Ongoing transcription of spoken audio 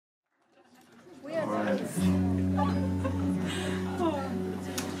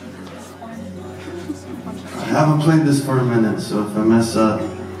haven't played this for a minute, so if I mess up,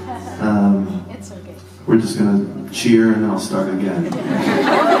 it's okay. We're just gonna cheer and then I'll start again.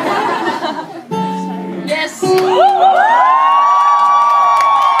 Yes!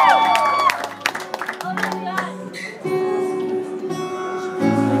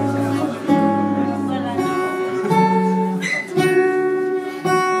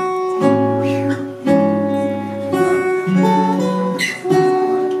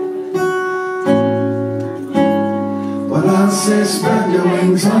 Say spread your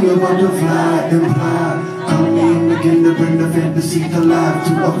wings on your butterfly, imply come in, begin to bring the fantasy to life,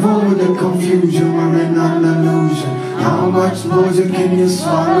 to avoid the confusion, we're in an illusion. How much poison can you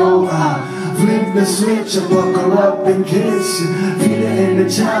swallow? I flip the switch and buckle up and kiss you. Feel it in the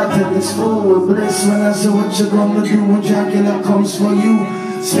child till it's full with bliss. When I say what you're gonna do when Dracula comes for you,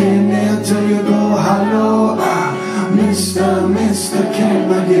 stand there till you go hello. Mr.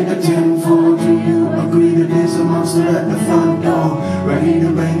 Can I get a 10-4? Do you agree that there's a monster at the front door, ready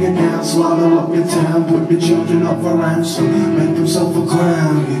to bang it down, swallow up your town, put the children up for ransom, make himself a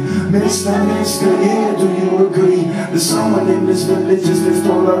crown? Mr. Yeah, do you agree that someone in this village is the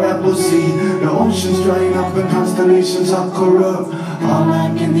stole our apple seed? The ocean's drying up and constellations are corrupt. All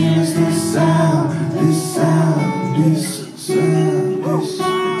I can hear is this sound, this sound, this sound, this.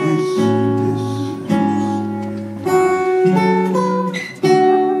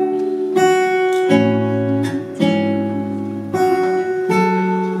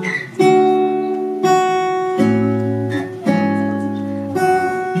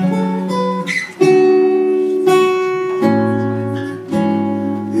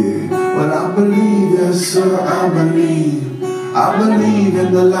 Sir, I believe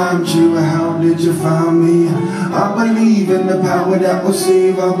in the lime tree. How did you find me? I believe in the power that will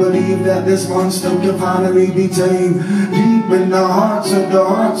save. I believe that this monster can finally be tamed. Deep in the hearts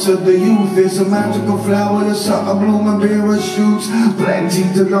of the youth is a magical flower that's a blooming parachutes. Plenty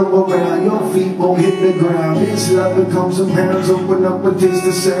to go around, your feet won't hit the ground. This love becomes a pounds, open up and taste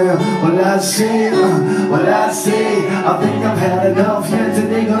the sound. Well I say, I think I've had enough. Yeah,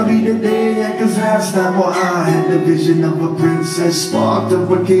 today gonna be the day, yeah, cause last time I had the vision of a princess, sparked up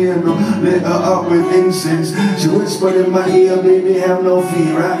a candle, lit her up with incense. She whispered in my ear, baby, have no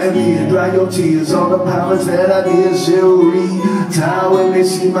fear, I am here, dry your tears. All the powers that I hear she'll retire when they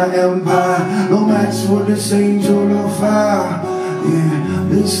see my empire. No match for this angel of fire. Yeah,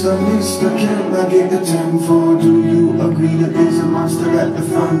 Mr. Can I get the 10-4? Do you agree that there's a monster at the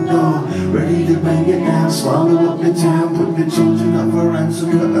front door, ready to bang it down, swallow up the town, put the children up for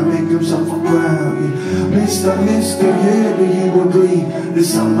ransom, let her make himself a crown? Yeah. Mr. Yeah, do you agree that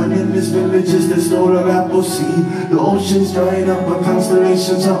someone in this village is the stole our apple seed? The ocean's drying up, but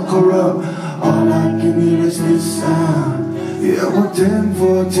constellations are corrupt. All I can hear is this sound. Yeah, well,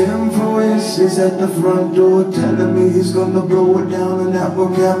 10-4 is at the front door, telling me he's gonna blow it down and that will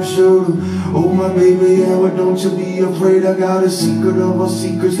capture him. Oh my baby, yeah, well, don't you be afraid. I got a secret of all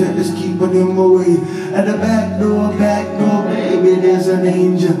secrets that is keeping him away. At the back door, baby, there's an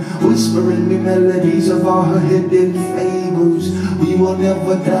angel whispering me melodies of all her hidden fables. We will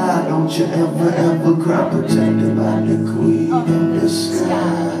never die, don't you ever cry, protected by the queen.